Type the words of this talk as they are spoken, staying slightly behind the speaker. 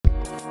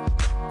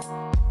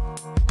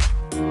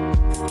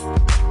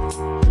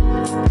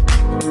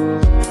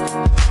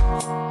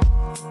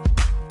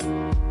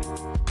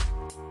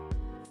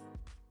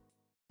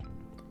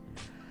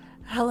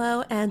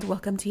and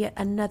welcome to yet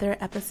another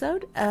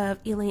episode of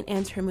Elaine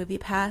and Her Movie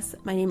Pass.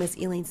 My name is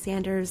Elaine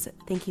Sanders.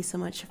 Thank you so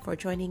much for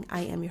joining.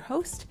 I am your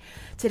host.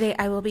 Today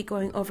I will be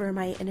going over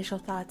my initial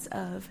thoughts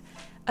of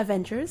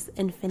Avengers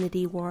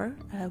Infinity War,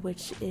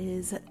 which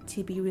is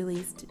to be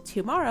released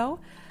tomorrow.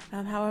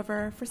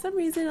 However, for some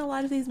reason, a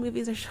lot of these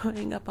movies are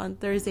showing up on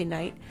Thursday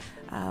night.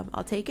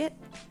 I'll take it.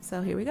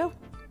 So here we go.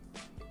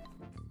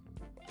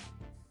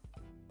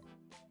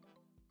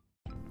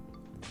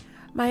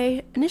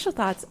 My initial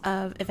thoughts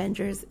of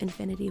Avengers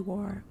Infinity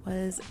War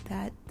was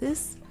that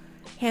this,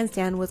 hands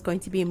down, was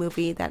going to be a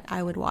movie that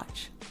I would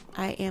watch.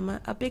 I am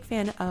a big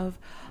fan of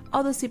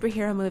all the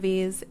superhero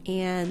movies,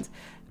 and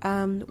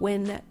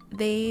when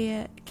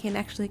they can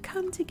actually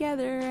come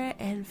together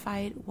and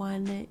fight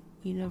one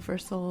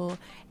universal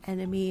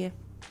enemy,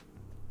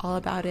 all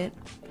about it.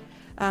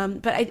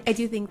 But I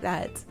do think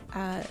that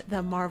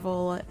the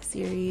Marvel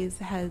series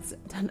has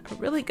done a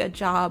really good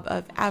job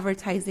of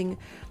advertising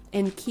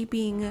and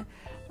keeping,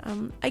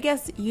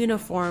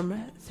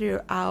 uniform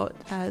throughout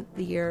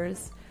the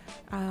years.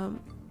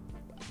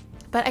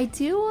 But I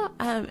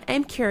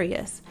am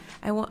curious.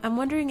 I'm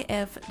wondering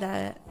if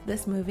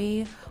this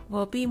movie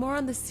will be more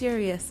on the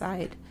serious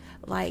side,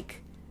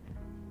 like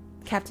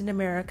Captain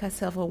America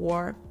Civil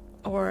War,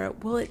 or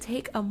will it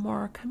take a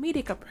more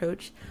comedic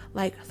approach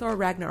like Thor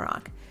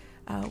Ragnarok,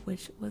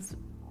 which was,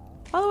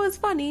 while it was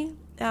funny,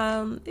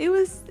 it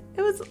was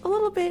a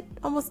little bit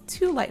almost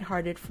too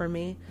lighthearted for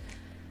me.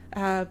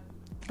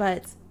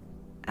 But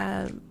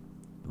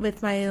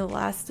with my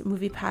last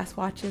movie pass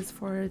watches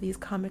for these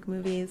comic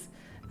movies,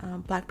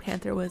 Black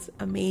Panther was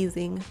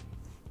amazing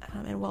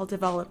and well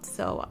developed.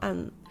 So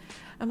I'm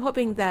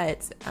hoping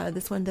that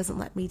this one doesn't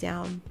let me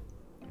down.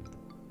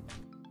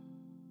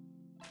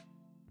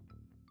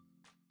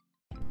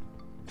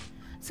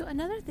 So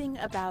another thing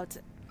about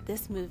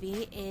this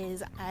movie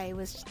is, I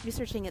was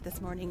researching it this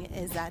morning,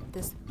 is that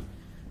this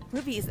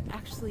movie is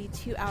actually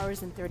 2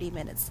 hours and 30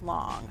 minutes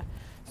long.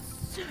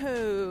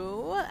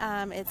 So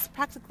it's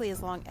practically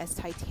as long as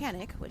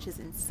Titanic, which is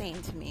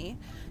insane to me.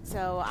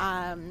 So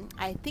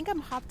I think I'm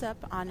hopped up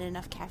on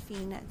enough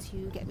caffeine to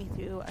get me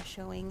through a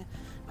showing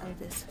of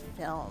this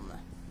film.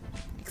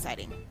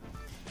 Exciting.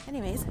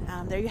 Anyways,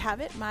 there you have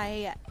it.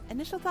 My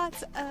initial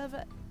thoughts of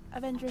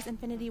Avengers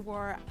Infinity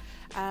War.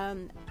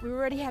 We were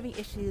already having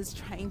issues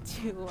trying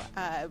to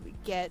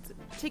get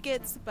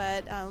tickets,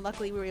 but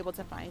luckily we were able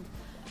to find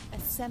a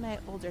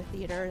semi-older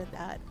theater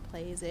that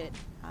plays it.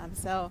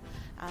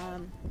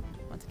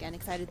 Once again,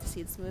 excited to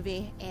see this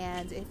movie.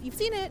 And if you've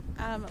seen it,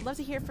 I'd love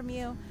to hear from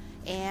you.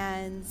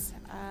 And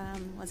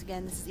once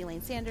again, this is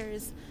Elaine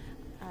Sanders.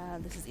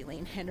 This is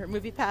Elaine and Her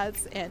Movie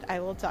Paths, and I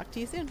will talk to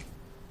you soon.